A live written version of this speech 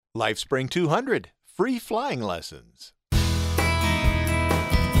LifeSpring 200, free flying lessons.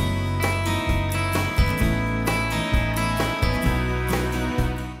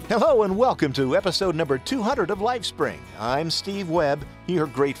 Hello and welcome to episode number 200 of LifeSpring. I'm Steve Webb, your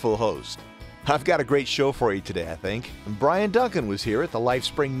grateful host. I've got a great show for you today, I think. Brian Duncan was here at the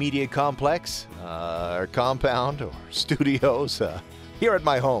LifeSpring Media Complex, or compound, or studios, here at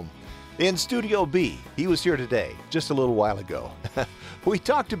my home. In Studio B, he was here today, just a little while ago. We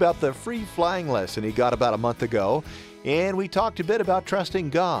talked about the free flying lesson he got about a month ago, and we talked a bit about trusting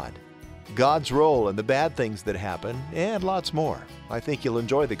God, God's role in the bad things that happen, and lots more. I think you'll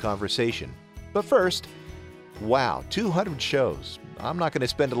enjoy the conversation. But first, wow, 200 shows. I'm not going to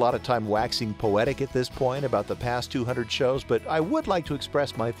spend a lot of time waxing poetic at this point about the past 200 shows, but I would like to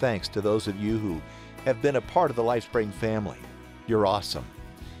express my thanks to those of you who have been a part of the LifeSpring family. You're awesome.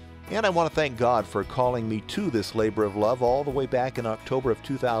 And I want to thank God for calling me to this labor of love all the way back in October of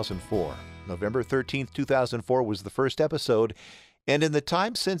 2004. November 13th, 2004 was the first episode, and in the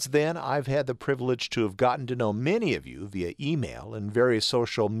time since then, I've had the privilege to have gotten to know many of you via email and various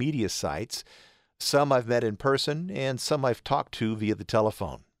social media sites. Some I've met in person, and some I've talked to via the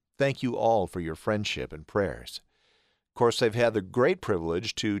telephone. Thank you all for your friendship and prayers. Of course, I've had the great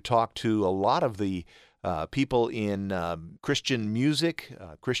privilege to talk to a lot of the people in Christian music,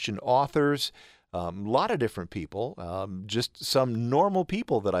 Christian authors, a lot of different people, just some normal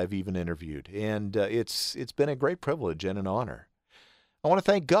people that I've even interviewed. And it's been a great privilege and an honor. I want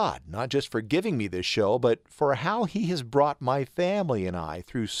to thank God, not just for giving me this show, but for how He has brought my family and I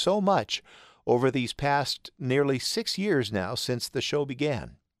through so much over these past nearly 6 years now since the show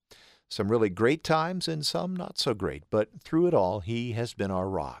began. Some really great times and some not so great, but through it all, He has been our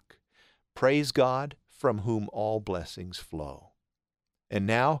rock. Praise God, from whom all blessings flow. And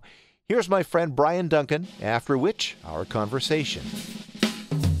now, here's my friend Brian Duncan, after which, our conversation.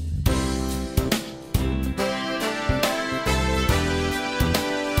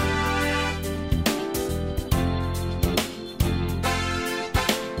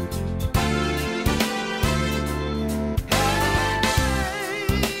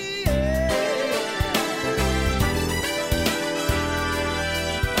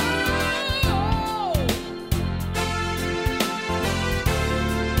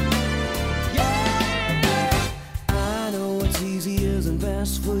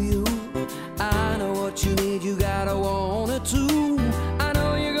 For you, I know what you need, you gotta want it too. I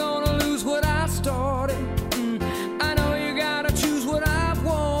know you're gonna lose what I started. I know you gotta choose what I've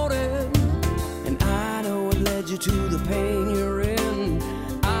wanted. And I know what led you to the pain you're in.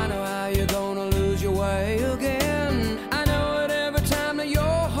 I know how you're gonna lose your way again. I know it every time that your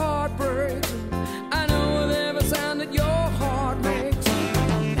heart breaks. I know it every sound that your heart makes.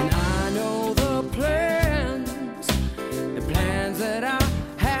 And I know the plans that I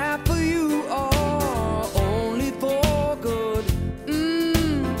have for you are only for good.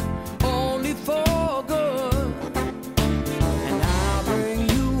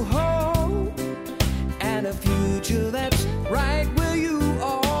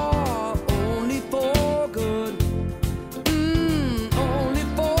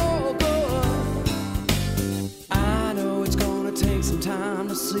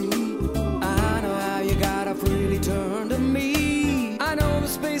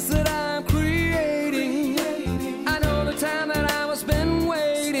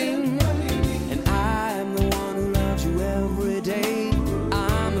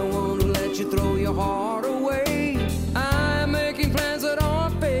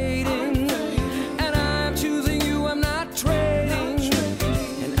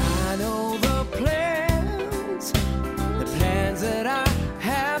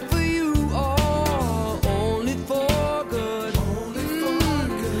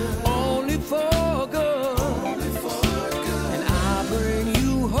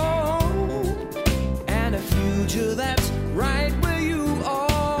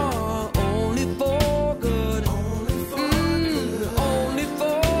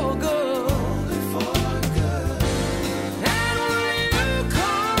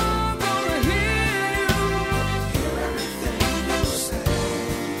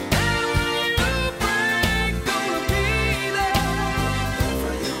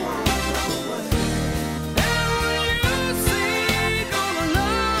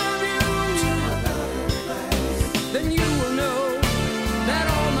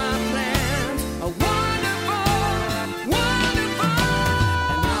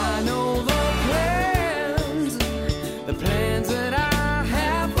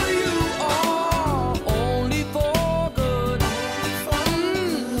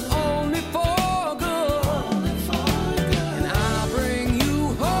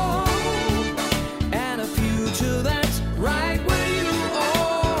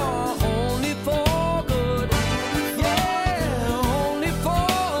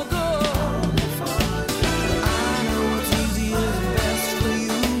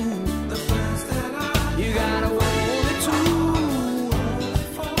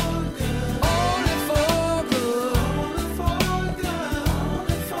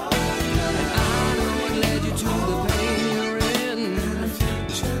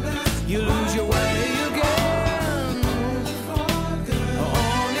 you lose your way again.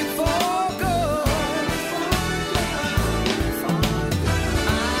 Only for good.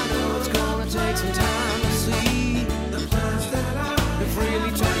 I know it's gonna take some time to see the plans that have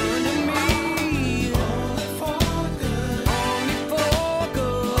really turned to me. Only for good. Only for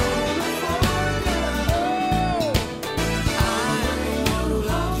good. Oh, I know you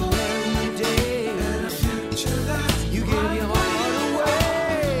love you every day. And a future that you give your heart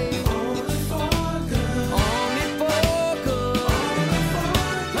away. Only for good. Only for good.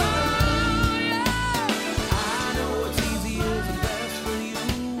 Oh, yeah. I know what's easy isn't best for you.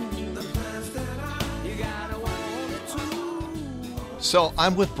 The plans that you gotta want it to. So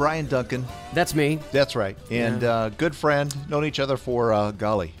I'm with Brian Duncan. That's me. That's right. And good friend. Known each other for,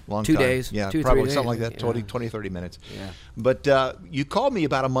 golly, long 2 time. days. Yeah, 2, probably 3 something like days. that, Yeah. 20, 30 minutes. Yeah. But you called me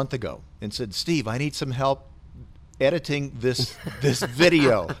about a month ago and said, Steve, I need some help editing this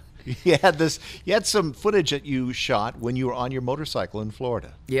video. You had some footage that you shot when you were on your motorcycle in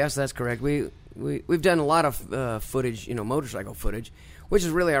Florida. Yes, that's correct. We've done a lot of footage, motorcycle footage, which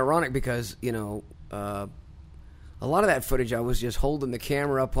is really ironic because, a lot of that footage I was just holding the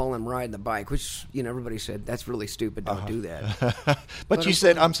camera up while I'm riding the bike, which, everybody said, that's really stupid, don't do that. But you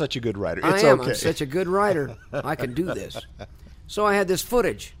said, I'm such a good rider. It's I am. okay. I'm such a good rider. I can do this. So I had this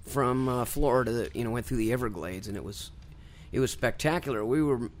footage from Florida that, went through the Everglades, and it was spectacular. We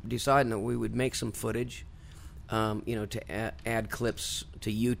were deciding that we would make some footage, to add clips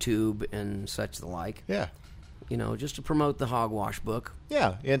to YouTube and such the like. Yeah. Just to promote the Hogwash book.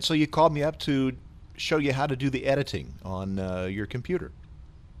 Yeah. And so you called me up to show you how to do the editing on your computer.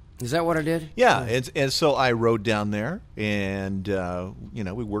 Is that what I did? Yeah, and so I rode down there, and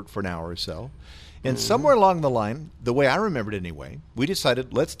we worked for an hour or so, and somewhere along the line, the way I remembered anyway, we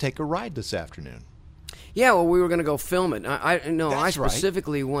decided let's take a ride this afternoon. Yeah, well, we were going to go film it. I That's right.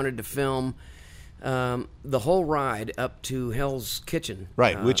 specifically wanted to film the whole ride up to Hell's Kitchen.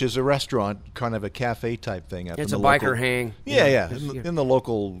 Right, which is a restaurant, kind of a cafe type thing. Up It's in a the biker local, hang. Yeah, It's, in the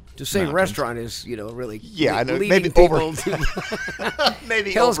local. to say mountains. restaurant is, really Yeah, I know. leading Maybe people over- to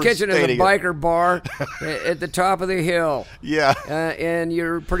Maybe Hell's Kitchen is a overstating it. biker bar at the top of the hill. Yeah, And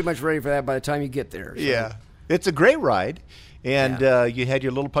you're pretty much ready for that by the time you get there. So. yeah. It's a great ride, and you had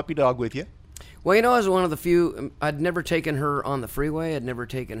your little puppy dog with you. Well, I was one of the few. I'd never taken her on the freeway. I'd never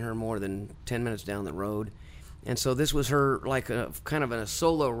taken her more than 10 minutes down the road. And so this was her like a kind of a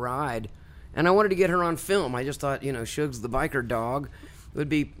solo ride. And I wanted to get her on film. I just thought, Shugs the biker dog would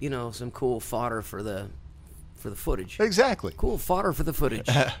be, some cool fodder for the footage. Exactly. Cool fodder for the footage.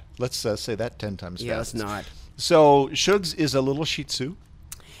 Let's say that 10 times Yeah, fast. it's not. So Shugs is a little Shih Tzu.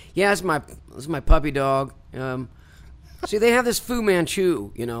 Yeah, it's my puppy dog. See, they have this Fu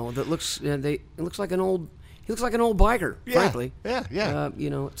Manchu, that looks it looks like an old biker, frankly. Yeah.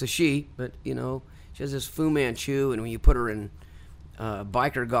 It's a she, but she has this Fu Manchu, and when you put her in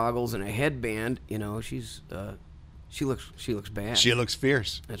biker goggles and a headband, she looks bad. She looks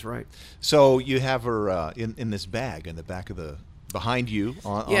fierce. That's right. So you have her in this bag in the back of behind you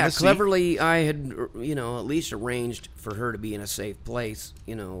on Yeah, the seat. cleverly, I had at least arranged for her to be in a safe place,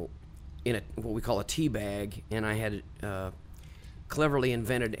 in what we call a tea bag, and I had cleverly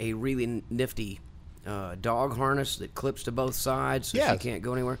invented a really nifty dog harness that clips to both sides, so Yeah. she can't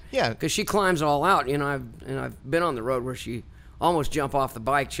go anywhere. Yeah. because she climbs all out. I've been on the road where she almost jump off the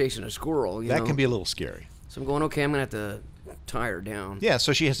bike chasing a squirrel. That can be a little scary. So I'm going, okay, I'm gonna have to tie her down. Yeah,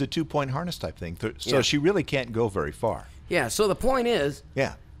 so she has a 2-point harness type thing, so Yeah. she really can't go very far. Yeah. So the point is,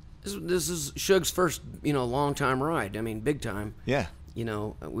 Yeah, this is Shug's first long time ride. I mean, big time. yeah,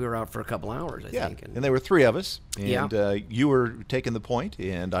 We were out for a couple hours, I yeah. think. And there were 3 of us, and Yeah. you were taking the point,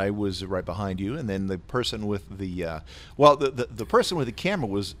 and I was right behind you, and then the person with the person with the camera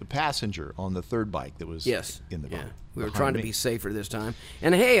was the passenger on the third bike that was Yes. in the yeah. We were behind trying to me. be safer this time.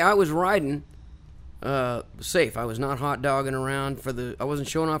 And hey, I was riding safe. I was not hot dogging around I wasn't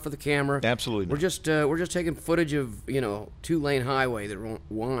showing off for the camera. Absolutely not. We're just taking footage of 2-lane highway that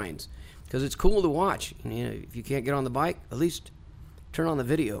winds because it's cool to watch. And, if you can't get on the bike, at least turn on the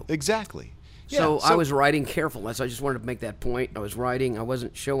video. Exactly. So Yeah, I was riding careful. I just wanted to make that point. I was riding. I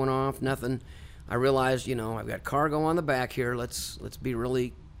wasn't showing off. Nothing. I realized, I've got cargo on the back here. Let's be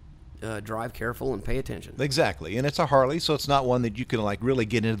really drive careful and pay attention. Exactly, and it's a Harley, so it's not one that you can really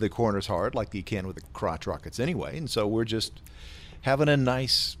get into the corners hard like you can with the crotch rockets anyway. And so we're just having a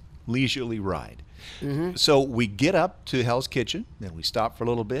nice leisurely ride. Mm-hmm. So we get up to Hell's Kitchen, then we stop for a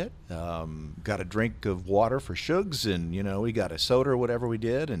little bit, got a drink of water for Shugs, and we got a soda or whatever we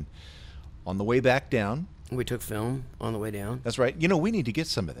did, and on the way back down, We took film on the way down. that's right. We need to get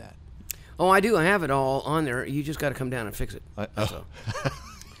some of that. Oh, I do. I have it all on there. You just got to come down and fix it. That's all.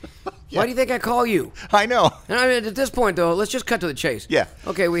 Why do you think I call you? I know. And I mean, at this point, though, let's just cut to the chase. Yeah.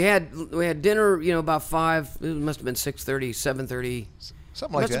 Okay, we had dinner, about 5. It must have been 6:30, 7:30.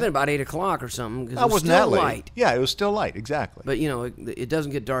 Something like Must have that. been about 8 o'clock or something. 'Cause That it was wasn't still that late. light. Yeah, it was still light. Exactly. But it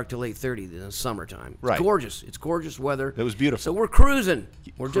doesn't get dark till 8:30 in the summertime. It's Right. gorgeous. It's gorgeous weather. It was beautiful. So we're cruising.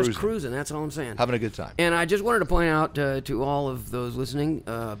 We're Cruising. just cruising. That's all I'm saying. Having a good time. And I just wanted to point out to all of those listening,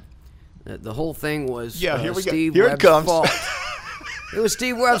 the whole thing was Yeah, here we go. Steve Here it Webb's comes. fault. It was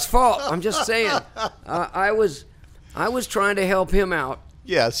Steve Webb's fault. I'm just saying. I was trying to help him out.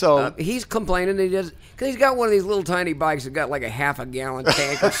 Yeah. So He's complaining that because he's got one of these little tiny bikes that got like a half a gallon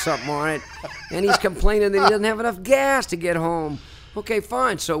tank or something on it, and he's complaining that he doesn't have enough gas to get home. Okay,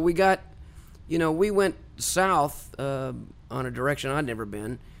 fine. So we went south on a direction I'd never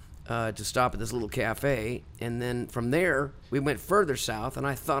been to stop at this little cafe, and then from there we went further south, and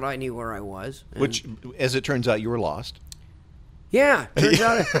I thought I knew where I was. And which, as it turns out, you were lost. yeah,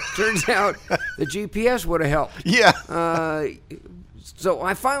 turns out the GPS would have helped. Yeah. So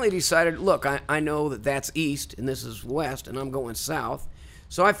I finally decided, look, I know that that's east and this is west and I'm going south.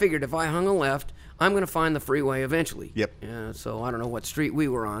 So I figured if I hung a left, I'm going to find the freeway eventually. Yep. So I don't know what street we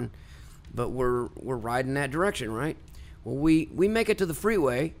were on, but we're riding that direction, right? Well, we make it to the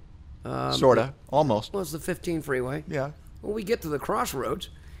freeway. Sorta. Almost. Well, it's the 15 freeway. Yeah. Well, we get to the crossroads.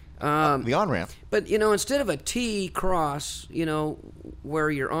 The on-ramp. But, instead of a T cross, where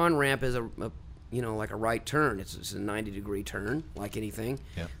your on-ramp is a like a right turn. It's a 90-degree turn, like anything.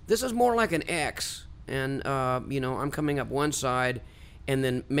 Yeah. This is more like an X. And, I'm coming up one side and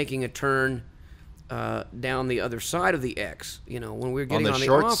then making a turn down the other side of the X, when we're getting the on the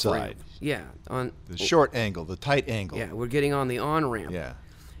short off-ramp. side. Yeah. On The short angle, the tight angle. Yeah, we're getting on the on-ramp. Yeah.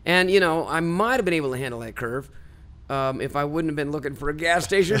 And, I might have been able to handle that curve if I wouldn't have been looking for a gas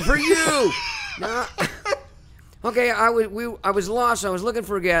station for you. Now, okay, I was lost. I was looking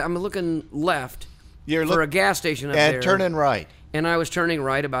for a gas. I'm looking left for a gas station up there. And turning right. And I was turning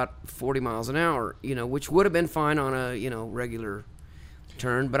right about 40 miles an hour, which would have been fine on a, regular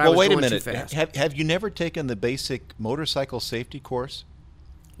turn, but I was wait going a minute. too fast. Have you never taken the basic motorcycle safety course?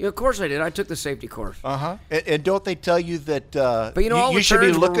 Yeah, of course I did. I took the safety course. Uh-huh. And don't they tell you that But all you the should be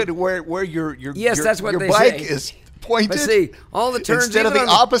turns were- looking where your Yes, that's what your they bike say. is pointed? But see, all the turns instead of even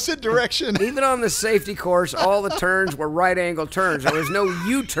the on opposite direction. Even on the safety course, all the turns were right-angle turns. There was no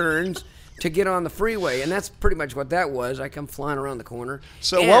U-turns to get on the freeway, and that's pretty much what that was. I come flying around the corner.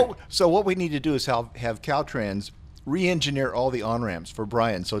 So what we need to do is have Caltrans re-engineer all the on-ramps for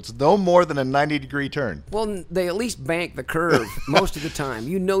Brian, so it's no more than a 90-degree turn. Well, they at least bank the curve most of the time.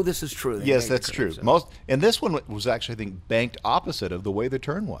 This is true. They Yes, bank the that's curve, true. so. And this one was actually, I think, banked opposite of the way the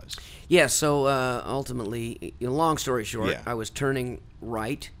turn was. Yes, so ultimately, long story short, Yeah. I was turning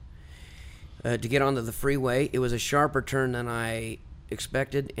right to get onto the freeway. It was a sharper turn than I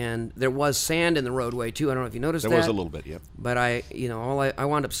expected, and there was sand in the roadway, too. I don't know if you noticed that. There was a little bit, yep. But I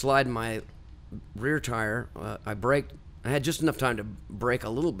wound up sliding my rear tire. I braked. I had just enough time to brake a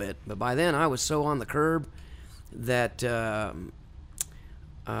little bit, but by then I was so on the curb that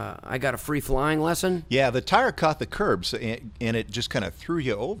I got a free flying lesson. Yeah, the tire caught the curbs, and it just kind of threw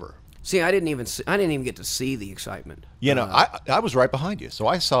you over. See, I didn't even get to see the excitement. I was right behind you, so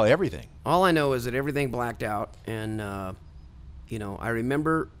I saw everything. All I know is that everything blacked out, and I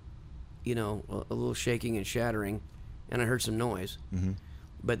remember, a little shaking and shattering, and I heard some noise. Mm-hmm.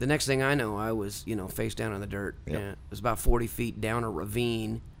 But the next thing I know, I was, face down on the dirt. Yep. And it was about 40 feet down a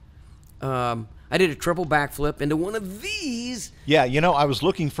ravine. I did a triple backflip into one of these. Yeah, I was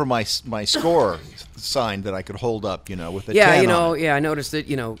looking for my score sign that I could hold up, with the 10 on it. I noticed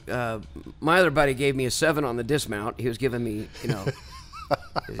that, my other buddy gave me a 7 on the dismount. He was giving me,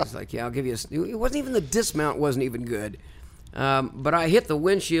 he's like, yeah, I'll give you it wasn't even the dismount wasn't even good. But I hit the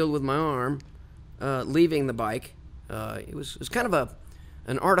windshield with my arm, leaving the bike. It was kind of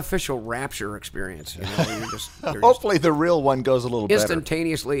an artificial rapture experience. You're just Hopefully the real one goes a little better.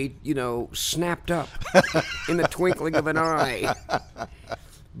 instantaneously, snapped up in the twinkling of an eye.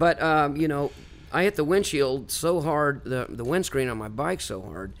 But, I hit the windshield so hard, the windscreen on my bike so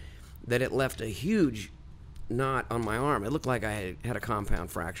hard, that it left a huge knot on my arm. It looked like I had a compound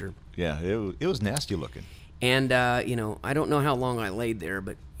fracture. Yeah, it was nasty looking. And, I don't know how long I laid there,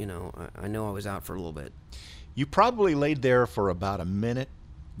 but, I know I was out for a little bit. You probably laid there for about a minute,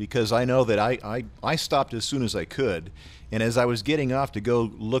 because I know that I stopped as soon as I could, and as I was getting off to go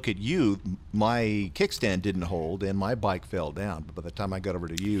look at you, my kickstand didn't hold and my bike fell down. But by the time I got over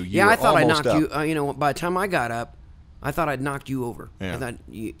to you, yeah, were I thought I almost knocked up. you. By the time I got up, I thought I'd knocked you over. Yeah. I thought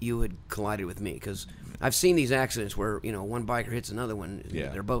you had collided with me, because I've seen these accidents where one biker hits another one. Yeah.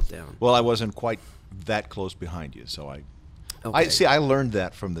 They're both down. Well, I wasn't quite that close behind you, so I Okay. I learned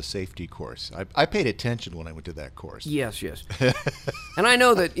that from the safety course. I paid attention when I went to that course. Yes. And I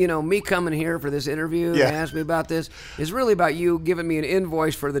know that, me coming here for this interview Yeah. and ask me about this is really about you giving me an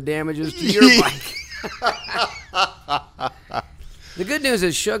invoice for the damages to your bike. The good news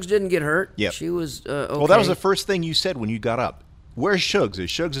is Shugs didn't get hurt. Yep. She was okay. Well, that was the first thing you said when you got up. Where's Shugs?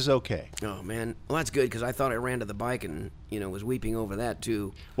 Shugs is okay. Oh, man. Well, that's good because I thought I ran to the bike and, was weeping over that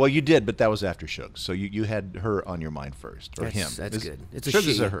too. Well, you did, but that was after Shugs. So you had her on your mind first, or him. That's good. It's a Shugs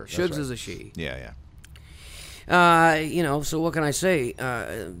she. is a her. That's Shugs right. is a she. Yeah. So what can I say?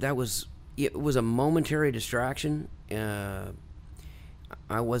 It was a momentary distraction.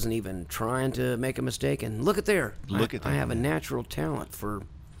 I wasn't even trying to make a mistake, and look at there. Look at that, I have a man. natural talent for,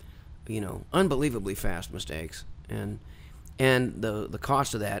 unbelievably fast mistakes, and the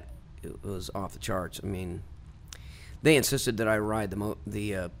cost of that was off the charts. I mean, they insisted that I ride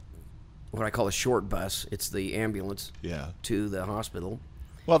the what I call a short bus. It's the ambulance Yeah. to the hospital.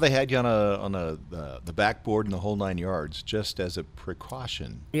 Well, they had you on the backboard and the whole 9 yards just as a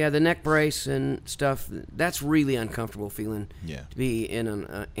precaution. Yeah, the neck brace and stuff, that's really uncomfortable feeling. Yeah. To be in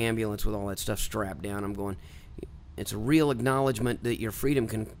an ambulance with all that stuff strapped down. I'm going, it's a real acknowledgement that your freedom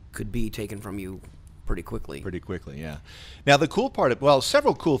could be taken from you pretty quickly. Pretty quickly, yeah. Now, the cool part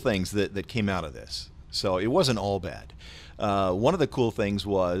several cool things that came out of this. So it wasn't all bad. One of the cool things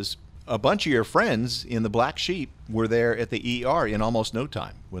was a bunch of your friends in the Black Sheep were there at the ER in almost no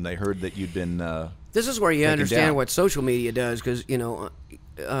time when they heard that you'd been This is where you taken understand down. what social media does, because,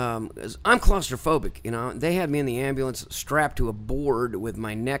 I'm claustrophobic, They had me in the ambulance strapped to a board with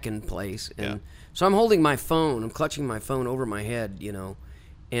my neck in place. And Yeah. so I'm holding my phone. I'm clutching my phone over my head,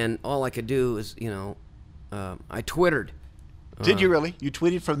 and all I could do is, I Twittered. Did you really? You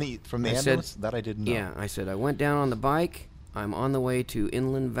tweeted from the I ambulance? said, That I didn't know. Yeah, I said, I went down on the bike. I'm on the way to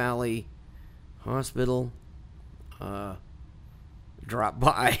Inland Valley Hospital. Drop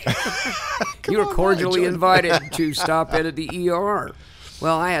by. You were on, cordially join. invited to stop in at the ER.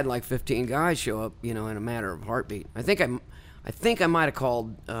 Well, I had like 15 guys show up, in a matter of heartbeat. I think I might have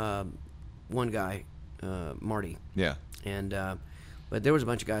called one guy, Marty, Yeah. and but there was a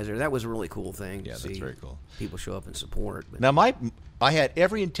bunch of guys there. That was a really cool thing. Yeah, to that's see very cool. People show up and support. But, Now, I had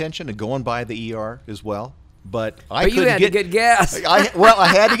every intention of going by the ER as well, but I but you couldn't had to get gas. I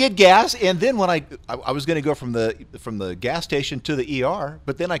had to get gas, and then when I was going to go from the gas station to the ER,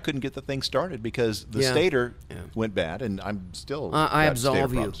 but then I couldn't get the thing started because the Yeah. stator Yeah. went bad, and I'm still. I got stator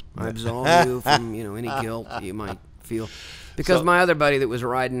absolve you. problems. I absolve you from any guilt you might feel, because So- my other buddy that was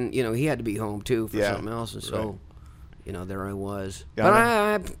riding, he had to be home too for Yeah, something else, and so, there I was. Yeah, But I know.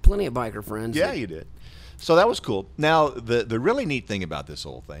 I have plenty of biker friends. Yeah, that- you did. So that was cool. Now, the really neat thing about this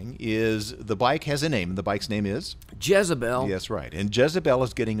whole thing is the bike has a name, and the bike's name is? Jezebel. Yes, right. And Jezebel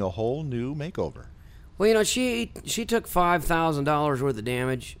is getting a whole new makeover. Well, she took $5,000 worth of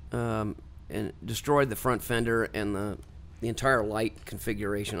damage and destroyed the front fender and the entire light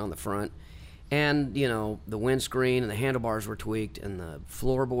configuration on the front. And, the windscreen and the handlebars were tweaked, and the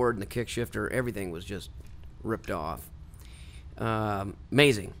floorboard and the kick shifter, everything was just ripped off.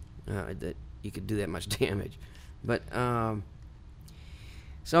 Amazing that you could do that much damage. But,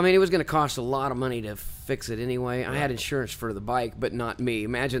 so, it was going to cost a lot of money to fix it anyway. I had insurance for the bike, but not me.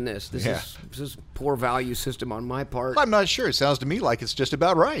 Imagine this. This is poor value system on my part. I'm not sure. It sounds to me like it's just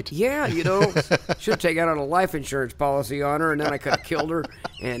about right. Yeah, should have taken out a life insurance policy on her, and then I could have killed her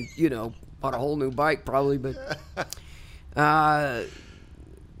and, bought a whole new bike probably. But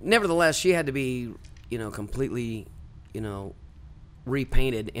nevertheless, she had to be, completely,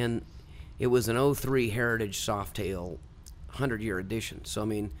 repainted. And it was an 03 Heritage Softail 100-year edition. So,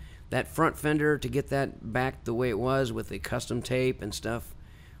 that front fender, to get that back the way it was with the custom tape and stuff,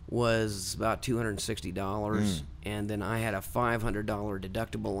 was about $260. And then I had a $500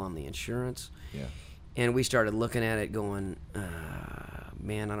 deductible on the insurance. Yeah. And we started looking at it going,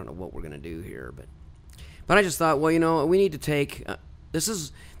 man, I don't know what we're going to do here. But I just thought, well, we need to take... This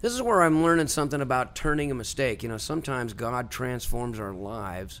is where I'm learning something about turning a mistake. Sometimes God transforms our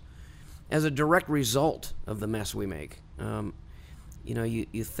lives as a direct result of the mess we make.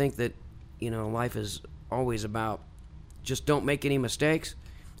 You think that, life is always about just don't make any mistakes.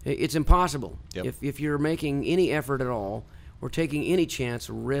 It's impossible. Yep. If you're making any effort at all or taking any chance,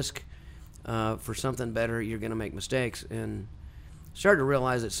 risk for something better, you're going to make mistakes. And started to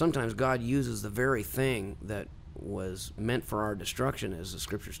realize that sometimes God uses the very thing that was meant for our destruction, as the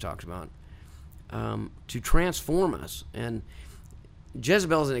scriptures talks about, to transform us. And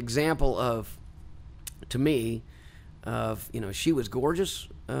Jezebel is an example of, to me, of, she was gorgeous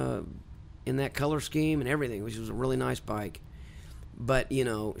in that color scheme and everything, which was a really nice bike. but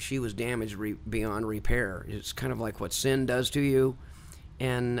she was damaged beyond repair. It's kind of like what sin does to you,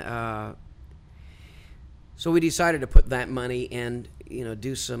 and so we decided to put that money and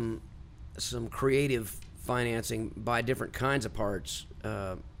do some creative financing, buy different kinds of parts,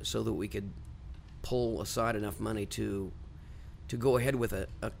 so that we could pull aside enough money to go ahead with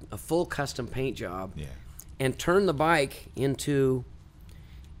a full custom paint job, and turn the bike into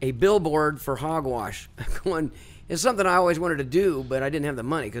a billboard for hogwash. It's something I always wanted to do, but I didn't have the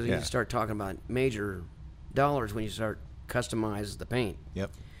money, because you start talking about major dollars when you start customize the paint.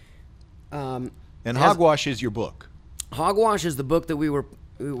 Yep. And Hogwash is your book. Hogwash is the book that we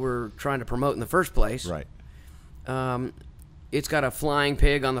were trying to promote in the first place. Right. It's got a flying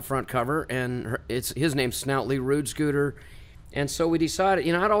pig on the front cover, and his name's Snoutly Rude Scooter. And so we decided,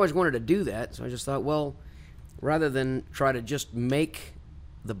 I'd always wanted to do that, so I just thought, well, rather than try to just make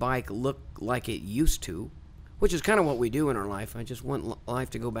the bike look like it used to, which is kind of what we do in our life. I just want life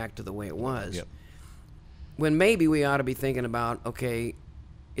to go back to the way it was. Yep. When maybe we ought to be thinking about, okay,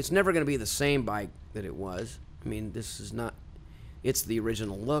 it's never going to be the same bike that it was. I mean, this is not, it's the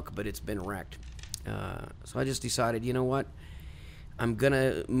original look, but it's been wrecked. So I just decided, you know what? I'm going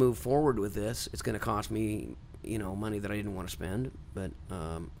to move forward with this. It's going to cost me, money that I didn't want to spend, but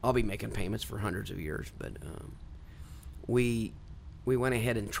I'll be making payments for hundreds of years. But we went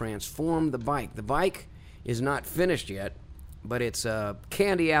ahead and transformed the bike. The bike is not finished yet, but it's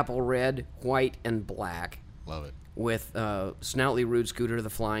candy apple red, white, and black. Love it. With Snoutly Rude Scooter, the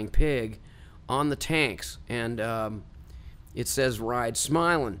flying pig, on the tanks, and it says "Ride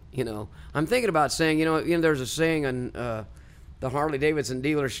Smiling." I'm thinking about saying, there's a saying in the Harley Davidson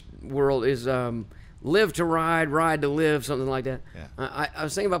dealer world is "Live to ride, ride to live," something like that. Yeah. I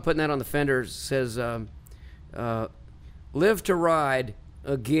was thinking about putting that on the fender. It says "Live to ride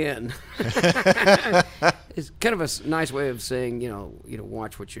again." It's kind of a nice way of saying,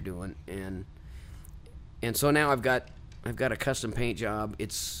 watch what you're doing, and so now I've got a custom paint job.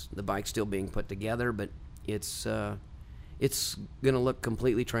 The bike's still being put together, but it's going to look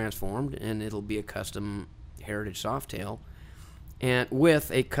completely transformed, and it'll be a custom Heritage Softail, and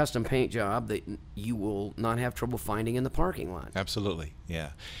with a custom paint job that you will not have trouble finding in the parking lot. Absolutely,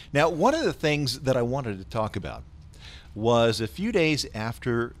 yeah. Now, one of the things that I wanted to talk about was a few days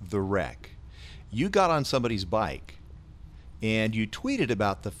after the wreck, you got on somebody's bike, and you tweeted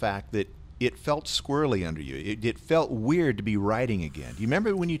about the fact that it felt squirrely under you. It felt weird to be riding again. Do you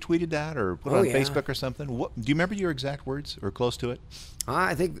remember when you tweeted that or put it on Facebook or something? Do you remember your exact words or close to it?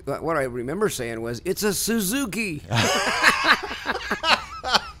 I think what I remember saying was, "It's a Suzuki."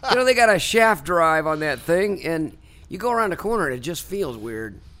 They got a shaft drive on that thing, and you go around the corner and it just feels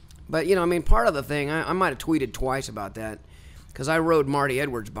weird. But, part of the thing, I might have tweeted twice about that, because I rode Marty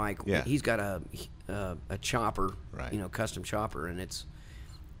Edwards' bike. Yeah. He's got a chopper, right. Custom chopper, and it's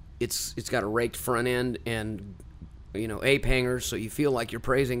got a raked front end and ape hangers, so you feel like you're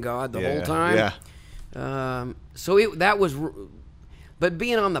praising God the whole time. Yeah. That was, but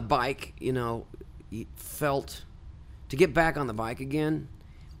being on the bike, it felt, to get back on the bike again,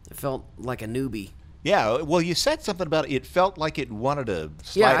 it felt like a newbie. Yeah, well, you said something about it felt like it wanted to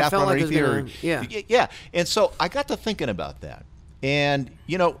slide out from underneath you. Yeah, and so I got to thinking about that. And,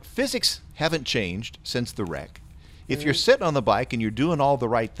 physics haven't changed since the wreck. If you're sitting on the bike and you're doing all the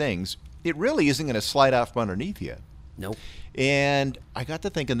right things, it really isn't going to slide out from underneath you. Nope. And I got to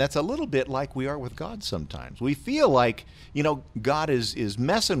thinking that's a little bit like we are with God sometimes. We feel like, God is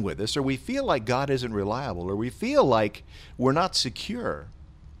messing with us, or we feel like God isn't reliable, or we feel like we're not secure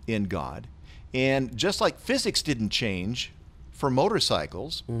in God. And just like physics didn't change for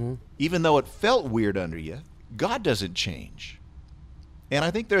motorcycles, even though it felt weird under you, God doesn't change. And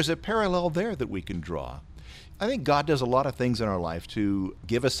I think there's a parallel there that we can draw. I think God does a lot of things in our life to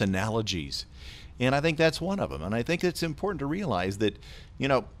give us analogies, and I think that's one of them. And I think it's important to realize that,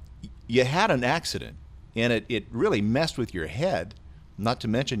 you had an accident, and it really messed with your head, not to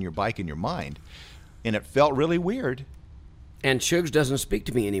mention your bike and your mind, and it felt really weird. And Shugs doesn't speak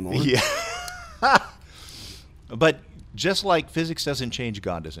to me anymore. Yeah. But just like physics doesn't change,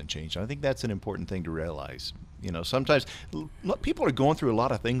 God doesn't change. I think that's an important thing to realize. Sometimes people are going through a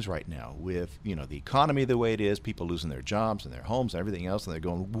lot of things right now with, the economy the way it is, people losing their jobs and their homes and everything else, and they're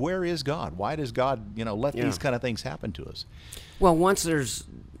going, where is God? Why does God, let these kind of things happen to us? Well, once there's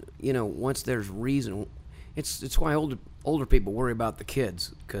reason, it's why older people worry about the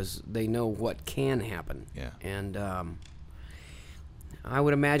kids, because they know what can happen. Yeah. And I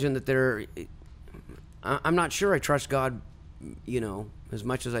would imagine that I'm not sure I trust God, as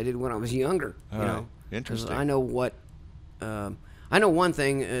much as I did when I was younger. Interesting. I know what. I know one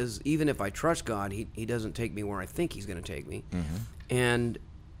thing is, even if I trust God, He doesn't take me where I think He's going to take me. And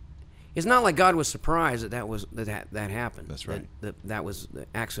it's not like God was surprised that that happened. That's right. That was the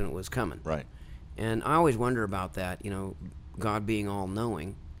accident was coming. Right. And I always wonder about that. God being all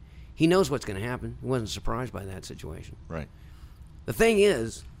knowing, He knows what's going to happen. He wasn't surprised by that situation. Right. The thing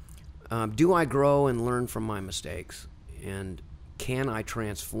is, do I grow and learn from my mistakes? And can I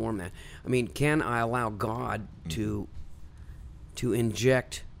transform that? I mean, can I allow God to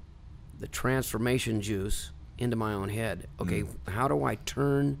inject the transformation juice into my own head? Okay, how do I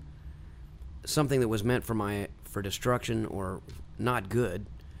turn something that was meant for destruction or not good?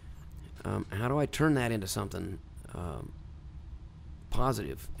 How do I turn that into something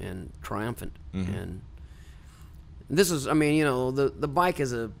positive and triumphant? And this is, I mean, the bike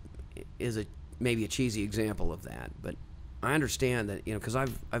is a maybe a cheesy example of that, but I understand that, because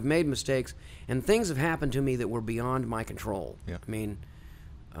I've made mistakes and things have happened to me that were beyond my control. Yeah. I mean,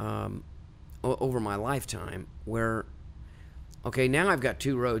 over my lifetime, where, okay, now I've got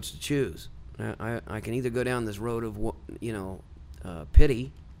two roads to choose. I can either go down this road of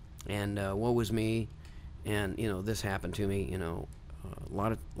pity and woe is me, and this happened to me. A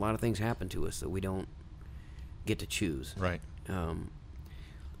lot of things happen to us that we don't get to choose. Right.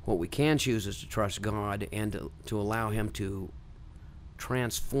 What we can choose is to trust God and to allow Him to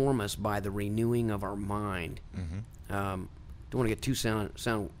transform us by the renewing of our mind. Don't want to get too sound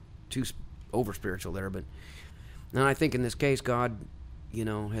too over spiritual there, but now I think in this case God,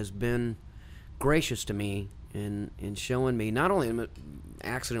 has been gracious to me in showing me not only an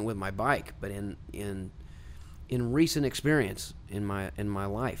accident with my bike, but in recent experience in my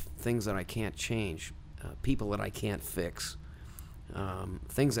life, things that I can't change, people that I can't fix.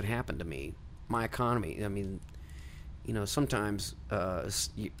 Things that happen to me, my economy. I mean, sometimes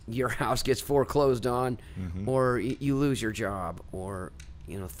your house gets foreclosed on, or you lose your job, or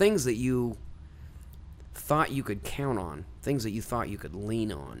things that you thought you could count on, things that you thought you could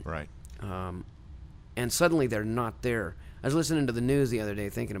lean on. Right. And suddenly they're not there. I was listening to the news the other day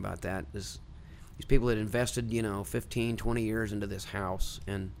thinking about that. These people had invested, 15, 20 years into this house,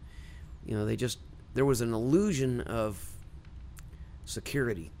 and there was an illusion of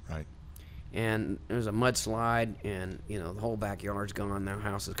security. Right. And there's a mudslide, and the whole backyard's gone. Their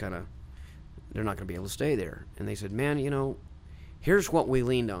house is they're not going to be able to stay there. And they said, man, here's what we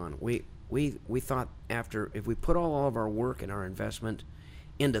leaned on. We thought if we put all of our work and our investment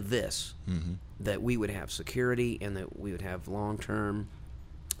into this, that we would have security and that we would have long-term.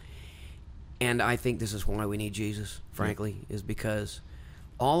 And I think this is why we need Jesus, frankly, is because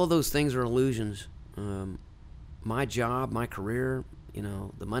all of those things are illusions. My job, my career,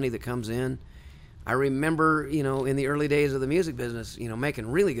 the money that comes in. I remember, in the early days of the music business, making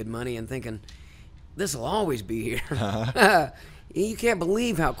really good money and thinking, this will always be here. You can't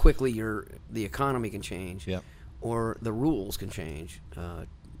believe how quickly the economy can change, or the rules can change,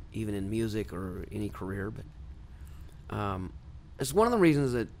 even in music or any career. But it's one of the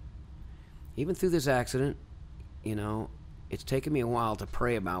reasons that even through this accident, it's taken me a while to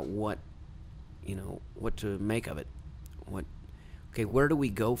pray about what to make of it. Where do we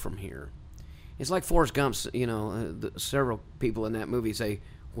go from here? It's like Forrest Gump's, several people in that movie say,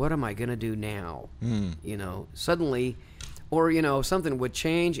 what am I going to do now? Suddenly, or, something would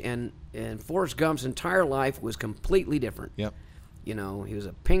change, and Forrest Gump's entire life was completely different. Yep. He was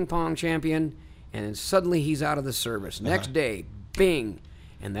a ping pong champion, and then suddenly he's out of the service. Next day, bing.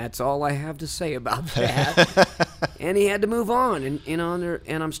 And that's all I have to say about that. And he had to move on, and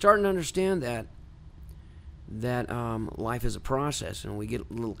I'm starting to understand that life is a process, and we get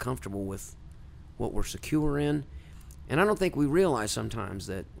a little comfortable with what we're secure in. And I don't think we realize sometimes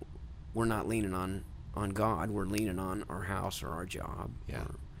that we're not leaning on God. We're leaning on our house or our job. Yeah.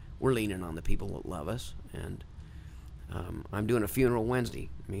 We're leaning on the people that love us. And I'm doing a funeral Wednesday.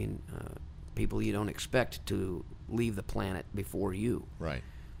 I mean, people you don't expect to leave the planet before you. Right.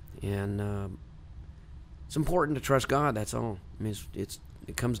 And it's important to trust God. That's all. I mean, it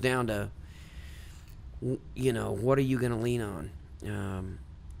comes down to, what are you going to lean on?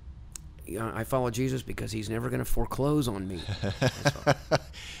 I follow Jesus because He's never going to foreclose on me. That's all.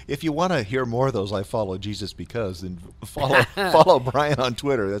 If you want to hear more of those, I follow Jesus because, then follow Brian on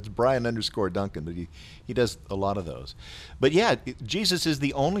Twitter. That's Brian_Duncan. But he does a lot of those. But yeah, Jesus is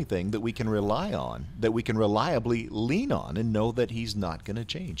the only thing that we can rely on, that we can reliably lean on and know that He's not going to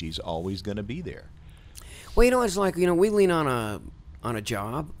change. He's always going to be there. Well, it's like, we lean on a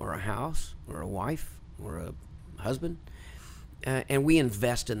job or a house or a wife or a husband, and we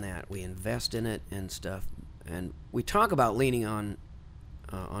invest in that. We invest in it and stuff. And we talk about leaning on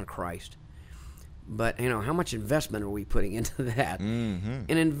Christ. But, how much investment are we putting into that? Mm-hmm.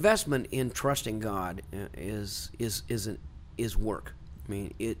 An investment in trusting God is is work. I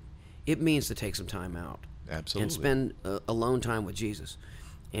mean, it means to take some time out. Absolutely. And spend alone time with Jesus.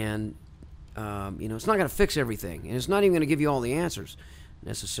 And, it's not going to fix everything. And it's not even going to give you all the answers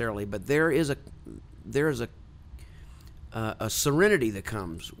necessarily. But there is a serenity that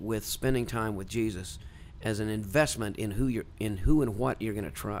comes with spending time with Jesus as an investment in who and what you're going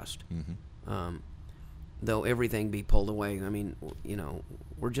to trust. Mm-hmm. Though everything be pulled away. I mean,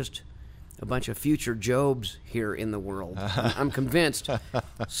 we're just a bunch of future Jobs here in the world. I'm convinced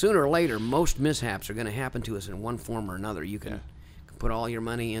sooner or later most mishaps are going to happen to us in one form or another. You can put all your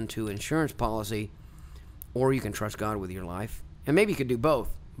money into insurance policy, or you can trust God with your life. And maybe you could do both.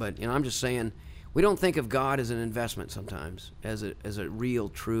 But I'm just saying, we don't think of God as an investment sometimes, as a real,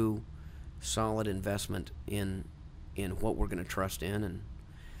 true, solid investment in what we're going to trust in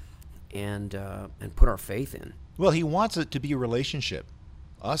and put our faith in. Well, he wants it to be a relationship.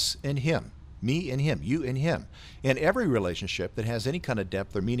 Us and him, me and him, you and him. And every relationship that has any kind of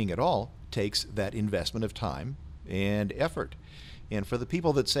depth or meaning at all takes that investment of time and effort. And for the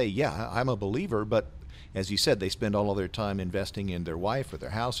people that say, yeah, I'm a believer, but as you said, they spend all of their time investing in their wife or their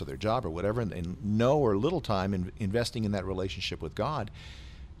house or their job or whatever, and no or little time investing in that relationship with God,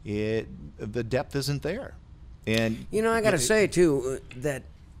 the depth isn't there. And I got to say, too, that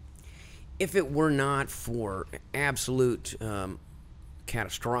if it were not for absolute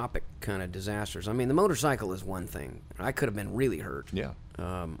catastrophic kind of disasters. I mean, the motorcycle is one thing. I could have been really hurt. Yeah.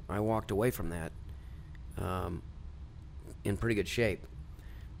 I walked away from that in pretty good shape.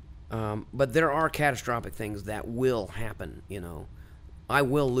 But there are catastrophic things that will happen, I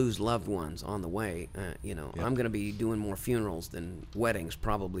will lose loved ones on the way. I'm going to be doing more funerals than weddings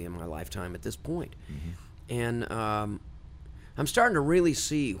probably in my lifetime at this point. Mm-hmm. And I'm starting to really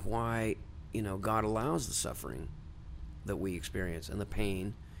see why, God allows the suffering that we experience and the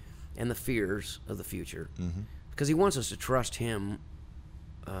pain and the fears of the future, because he wants us to trust him.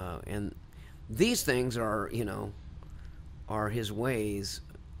 And these things are his ways.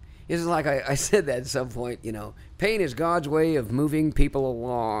 It's like I said that at some point, pain is God's way of moving people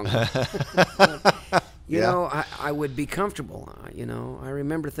along. I would be comfortable. I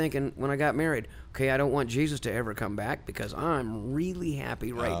remember thinking when I got married, okay, I don't want Jesus to ever come back because I'm really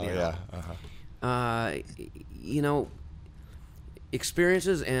happy right now. Yeah.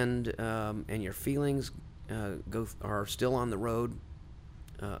 Experiences and your feelings are still on the road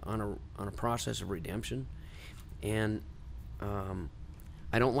on a process of redemption, and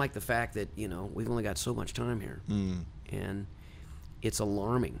I don't like the fact that we've only got so much time here, and it's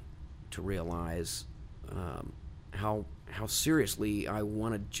alarming to realize how seriously I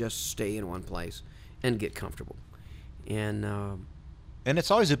want to just stay in one place and get comfortable, and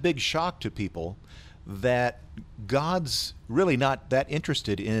it's always a big shock to people that God's really not that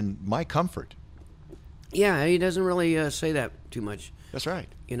interested in my comfort. Yeah, he doesn't really say that too much. That's right.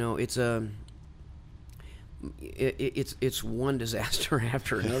 It's one disaster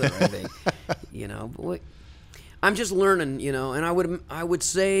after another, I think. But I'm just learning, and I would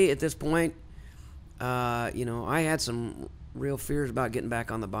say at this point, I had some real fears about getting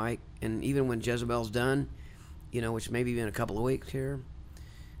back on the bike, and even when Jezebel's done, which maybe in a couple of weeks here,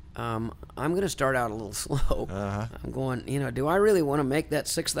 I'm going to start out a little slow. I'm going, do I really want to make that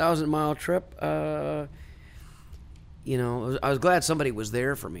 6,000-mile trip? I was glad somebody was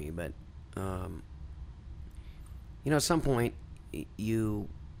there for me, but at some point,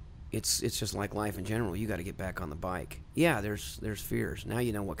 it's just like life in general. You got to get back on the bike. Yeah, there's fears. Now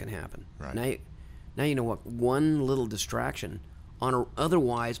you know what can happen. Right. Now you know what one little distraction on an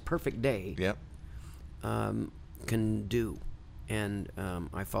otherwise perfect day can do. And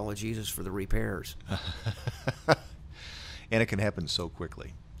I follow Jesus for the repairs. And it can happen so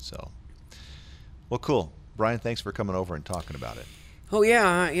quickly. So, well, cool. Brian, thanks for coming over and talking about it. Oh,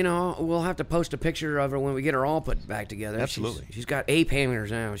 yeah. We'll have to post a picture of her when we get her all put back together. Absolutely. She's got ape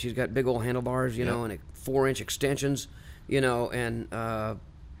hangers now. She's got big old handlebars, and 4-inch extensions, and I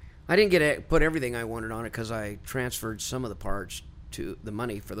didn't get to put everything I wanted on it because I transferred some of the parts to the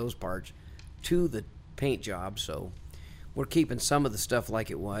money for those parts to the paint job. So we're keeping some of the stuff like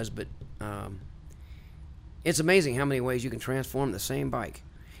it was, but it's amazing how many ways you can transform the same bike.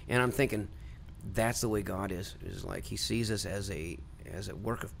 And I'm thinking that's the way God is like he sees us as a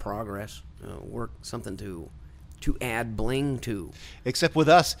work of progress, something to add bling to. Except with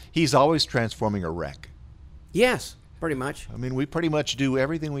us, he's always transforming a wreck. Yes, pretty much. I mean, we pretty much do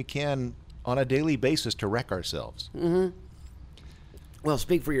everything we can on a daily basis to wreck ourselves. Mm-hmm. Well,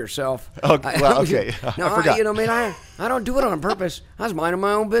 speak for yourself. Okay. Well, okay. No, I forgot. I don't do it on purpose. I was minding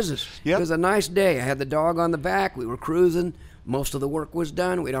my own business. Yep. It was a nice day. I had the dog on the back. We were cruising. Most of the work was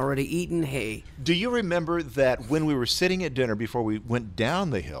done. We'd already eaten hay. Do you remember that when we were sitting at dinner before we went down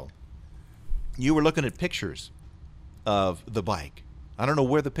the hill, you were looking at pictures of the bike? I don't know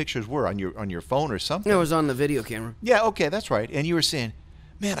where the pictures were, on your phone or something. It was on the video camera. Yeah, okay, that's right. And you were saying,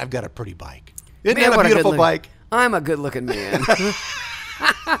 "Man, I've got a pretty bike. Isn't Man, that what a beautiful good bike?" I'm a good-looking man.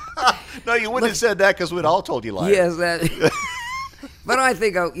 No, you wouldn't have said that because we'd all told you lies. Yes, that. But I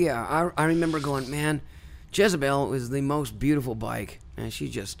think, I remember going, man, Jezebel was the most beautiful bike, and she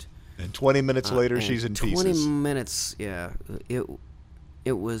just. And 20 minutes later, and she's in 20 pieces. 20 minutes, yeah, it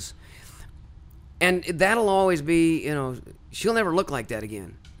was, and that'll always be, she'll never look like that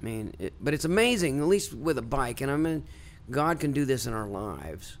again. I mean, but it's amazing, at least with a bike, and I mean, God can do this in our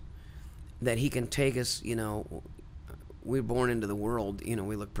lives, that He can take us. We're born into the world.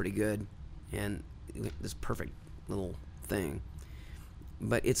 We look pretty good, and this perfect little thing.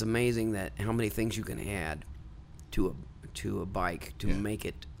 But it's amazing that how many things you can add to a bike to make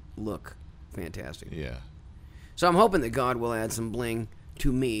it look fantastic. Yeah. So I'm hoping that God will add some bling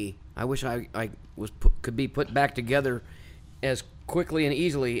to me. I wish I could be put back together as quickly and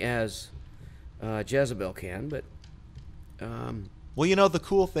easily as Jezebel can. But well, the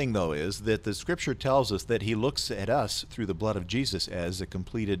cool thing though is that the Scripture tells us that He looks at us through the blood of Jesus as a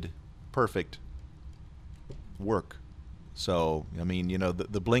completed, perfect work. So, I mean,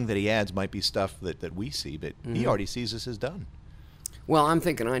 the bling that He adds might be stuff that we see, but He already sees us as done. Well, I'm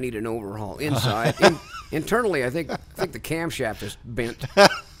thinking I need an overhaul inside. Internally, I think the camshaft is bent.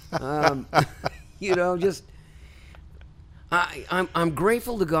 I'm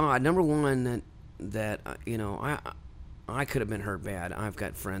grateful to God. Number one, that I could have been hurt bad. I've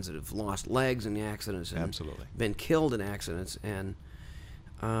got friends that have lost legs in accidents and Absolutely. been killed in accidents, and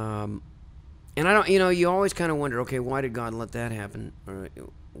I don't. You always kind of wonder, okay, why did God let that happen? Or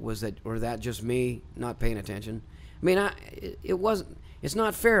was that just me not paying attention? I mean, it wasn't. It's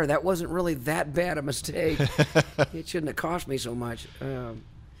not fair. That wasn't really that bad a mistake. It shouldn't have cost me so much.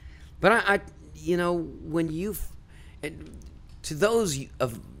 But when to those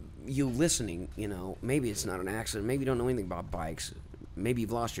of you listening, maybe it's not an accident. Maybe you don't know anything about bikes. Maybe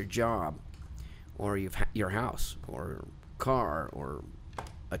you've lost your job, or your house, or car, or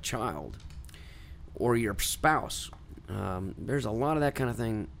a child, or your spouse. There's a lot of that kind of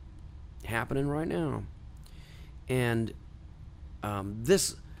thing happening right now, and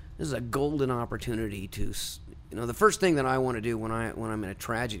this is a golden opportunity to, the first thing that I want to do when I'm in a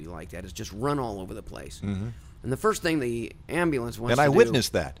tragedy like that is just run all over the place. Mm-hmm. And the first thing the ambulance wants to do... And I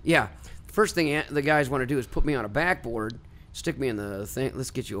witnessed that. Yeah. The first thing the guys want to do is put me on a backboard, stick me in the thing, let's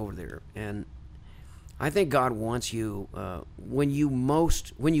get you over there. And I think God wants you, when you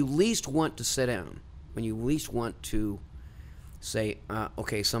least want to sit down, when you least want to say,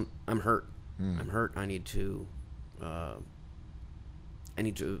 okay, I'm hurt. I'm hurt. I need to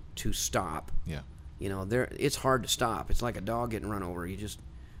stop. Yeah. It's hard to stop. It's like a dog getting run over. He just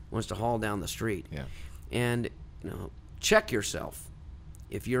wants to haul down the street. Yeah. And check yourself.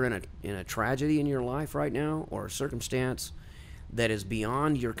 If you're in a tragedy in your life right now, or a circumstance that is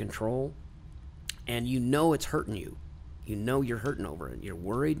beyond your control, and it's hurting you, you're hurting over it. You're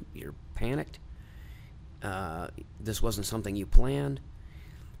worried. You're panicked. This wasn't something you planned.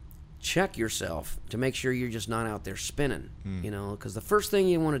 Check yourself to make sure you're just not out there spinning. Because the first thing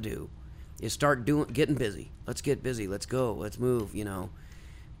you want to do is start getting busy. Let's get busy. Let's go. Let's move.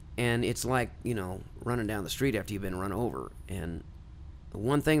 And it's like, running down the street after you've been run over. And the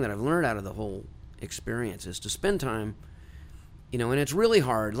one thing that I've learned out of the whole experience is to spend time, and it's really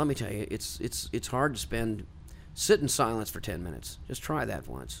hard. Let me tell you, it's hard to sit in silence for 10 minutes. Just try that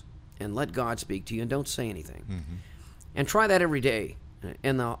once and let God speak to you, and don't say anything. Mm-hmm. And try that every day.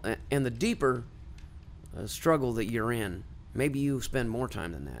 And the deeper struggle that you're in, maybe you spend more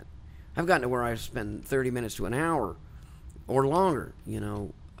time than that. I've gotten to where I spend 30 minutes to an hour or longer,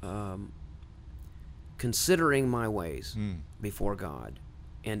 considering my ways before God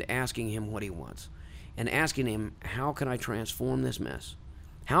and asking Him what He wants, and asking Him, how can I transform this mess?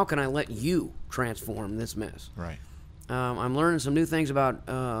 How can I let You transform this mess? Right. I'm learning some new things about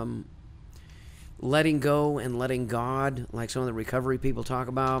letting go and letting God, like some of the recovery people talk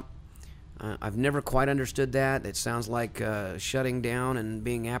about. I've never quite understood that. It sounds like shutting down and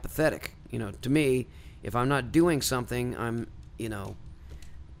being apathetic. To me, if I'm not doing something, I'm,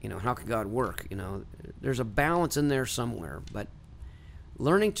 how can God work? There's a balance in there somewhere. But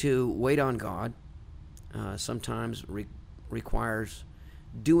learning to wait on God sometimes requires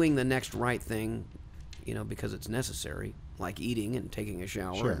doing the next right thing, because it's necessary, like eating and taking a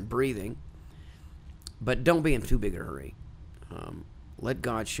shower and breathing. But don't be in too big a hurry. Let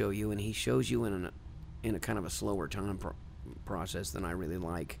God show you, and He shows you in a kind of a slower time process than I really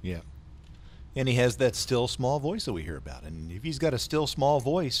like. Yeah. And he has that still small voice that we hear about. And if he's got a still small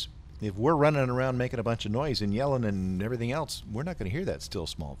voice, if we're running around making a bunch of noise and yelling and everything else, we're not going to hear that still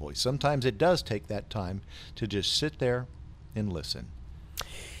small voice. Sometimes it does take that time to just sit there and listen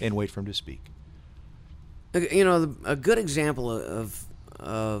and wait for him to speak. You know, a good example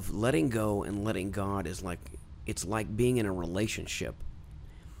of letting go and letting God is it's like being in a relationship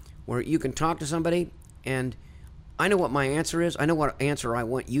where you can talk to somebody and I know what my answer is. I know what answer I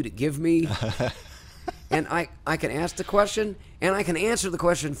want you to give me. And I can ask the question and I can answer the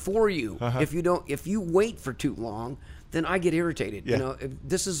question for you. If you wait for too long, then I get irritated. Yeah. You know,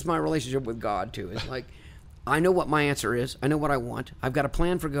 this is my relationship with God too. It's like I know what my answer is. I know what I want. I've got a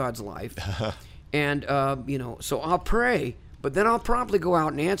plan for God's life. And you know, so I'll pray, but then I'll promptly go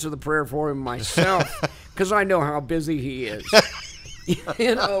out and answer the prayer for him myself because I know how busy he is.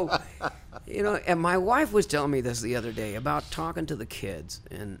 you know, and my wife was telling me this the other day about talking to the kids,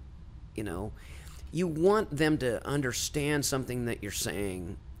 and you know, you want them to understand something that you're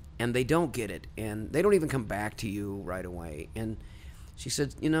saying, and they don't get it, and they don't even come back to you right away. And she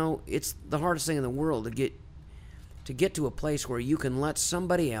said, you know, it's the hardest thing in the world to get to a place where you can let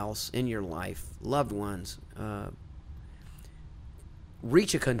somebody else in your life, loved ones,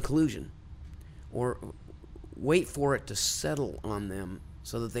 reach a conclusion or wait for it to settle on them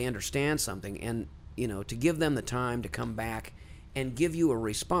so that they understand something, and you know, to give them the time to come back and give you a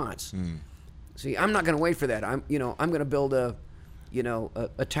response. See, I'm not going to wait for that. I'm going to build a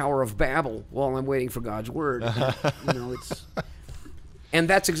Tower of Babel while I'm waiting for God's word. And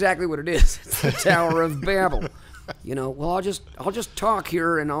that's exactly what it is. It's the Tower of Babel. You know, well, I'll just talk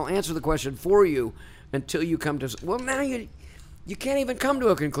here and I'll answer the question for you until you come to. Well, now you can't even come to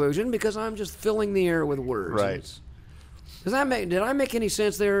a conclusion because I'm just filling the air with words. Right. Did I make any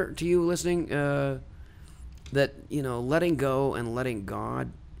sense there to you listening? That you know, letting go and letting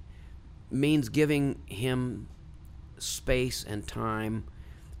God means giving Him space and time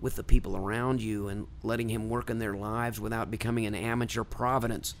with the people around you and letting Him work in their lives without becoming an amateur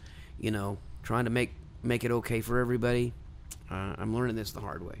providence. You know, trying to make it okay for everybody. I'm learning this the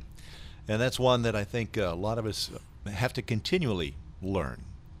hard way. And that's one that I think a lot of us have to continually learn,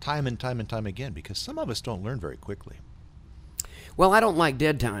 time and time and time again, because some of us don't learn very quickly. Well, I don't like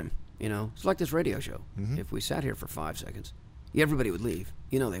dead time. You know, it's like this radio show. If we sat here for 5 seconds, everybody would leave.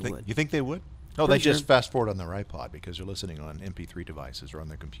 You know they would. You think they would? Oh, Pretty they just sure. fast forward on their iPod because they're listening on MP3 devices or on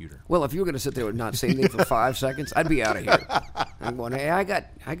their computer. Well, if you were going to sit there and not say anything for 5 seconds, I'd be out of here. I'm going, hey, I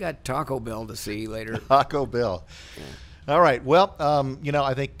got Taco Bell to see later. Taco Bell. Yeah. All right. Well,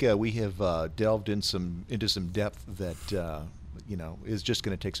 I think we have delved into some depth that is just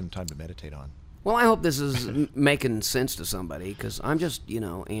going to take some time to meditate on. Well, I hope this is making sense to somebody because I'm just,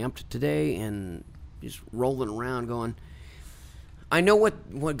 amped today and just rolling around going, I know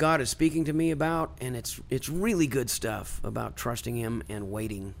what God is speaking to me about, and it's really good stuff about trusting Him and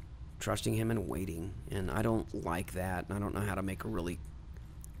waiting. And I don't like that, and I don't know how to make a really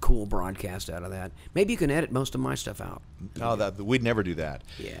cool broadcast out of that. Maybe you can edit most of my stuff out. No, we'd never do that.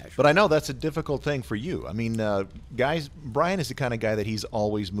 Yeah, sure. But I know that's a difficult thing for you. I mean, guys, Brian is the kind of guy that he's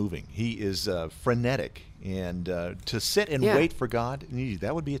always moving. He is frenetic, and to sit and wait for God,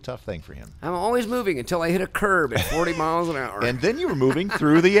 that would be a tough thing for him. I'm always moving until I hit a curb at 40 miles an hour. And then you were moving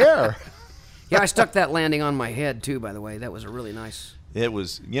through the air. Yeah, I stuck that landing on my head, too, by the way. That was a really nice... It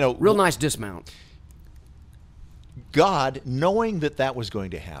was, real nice dismount. God, knowing that was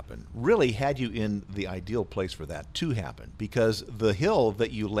going to happen, really had you in the ideal place for that to happen, because the hill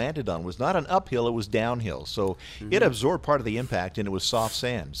that you landed on was not an uphill, it was downhill. So it absorbed part of the impact, and it was soft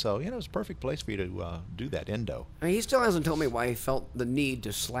sand. So, it was a perfect place for you to do that endo. I mean, he still hasn't told me why he felt the need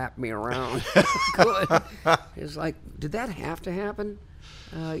to slap me around. Good. It's like, did that have to happen?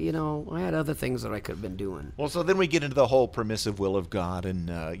 I had other things that I could have been doing. Well, so then we get into the whole permissive will of God and,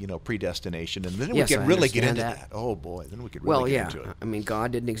 predestination, and then Yes, we can I really get into understand that. Oh, boy, then we could really get into it. I mean,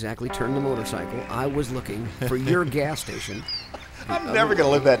 God didn't exactly turn the motorcycle. I was looking for your gas station. I'm never going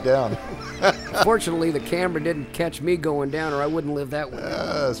to live that down. Fortunately, the camera didn't catch me going down, or I wouldn't live that way.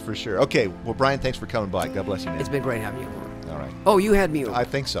 That's for sure. Okay, well, Brian, thanks for coming by. God bless you, man. It's been great having you on. All right. Oh, you had me over. I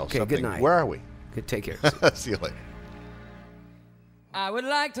think so. Okay, good night. Where are we? Good, take care. See you later. I would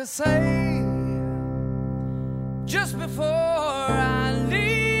like to say just before I leave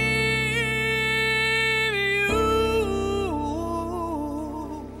you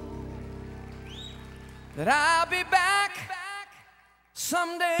that I'll be back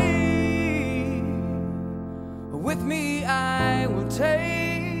someday. With me I will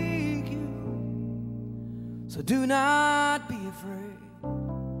take you, so do not be afraid.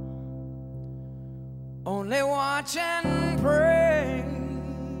 only watch and pray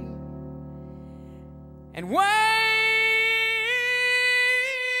and wait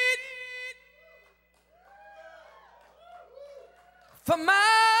for my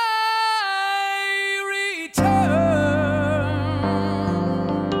return.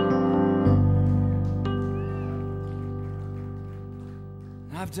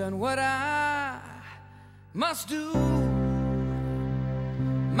 I've done what I must do.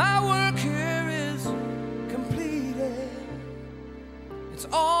 My work here is completed. It's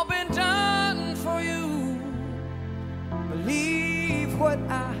all been done for you. Believe what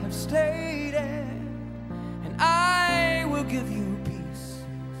I have stated, and I will give you peace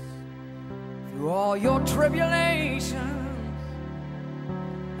through all your tribulations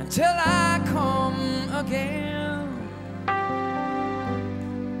until I come again.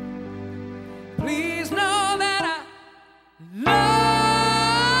 Please know that I love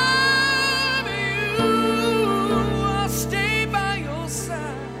you. I'll stay by your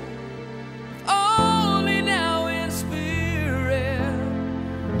side, only now in spirit.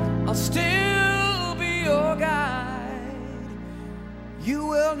 I'll still be your guide. You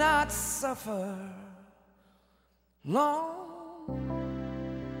will not suffer long,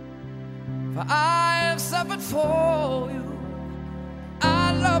 for I have suffered for you.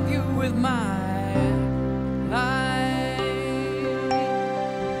 I love you with my life.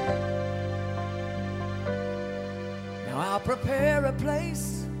 Now I'll prepare a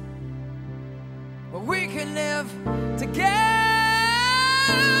place where we can live together,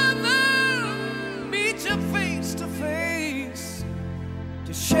 meet you face to face,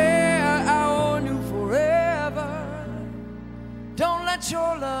 to share our new forever. Don't let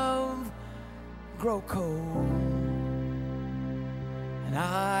your love grow cold, and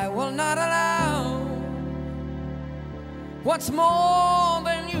I will not allow what's more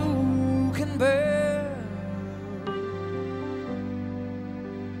than you can bear.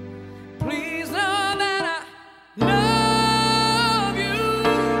 Please know that I love you,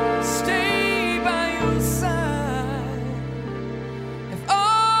 stay by your side, if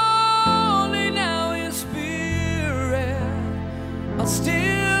only now in spirit. I'll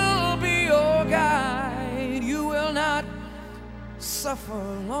still be your guide. You will not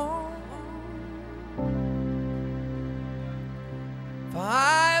suffer long, for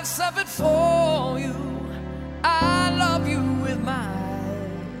I have suffered for you. I love you with my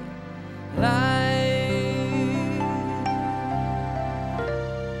life.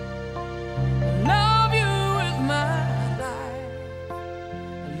 I love you with my life. I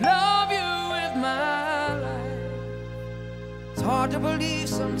love you with my life. It's hard to believe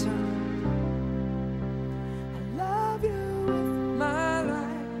sometimes. I love you with my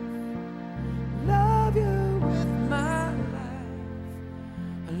life. Love you with my life.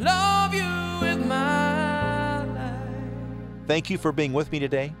 I love you with my life. Thank you for being with me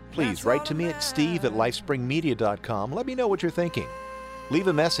today. Please write to me at steve@lifespringmedia.com. Let me know what you're thinking. Leave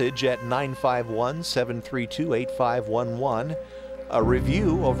a message at 951-732-8511. A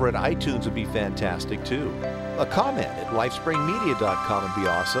review over at iTunes would be fantastic too. A comment at lifespringmedia.com would be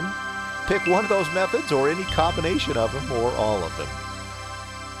awesome. Pick one of those methods or any combination of them or all of them.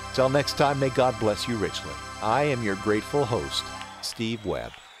 Till next time, may God bless you richly. I am your grateful host, Steve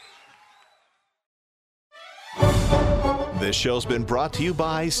Webb. This show's been brought to you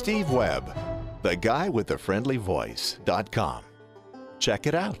by Steve Webb, the guy with the friendly voice.com. Check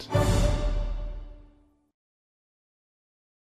it out.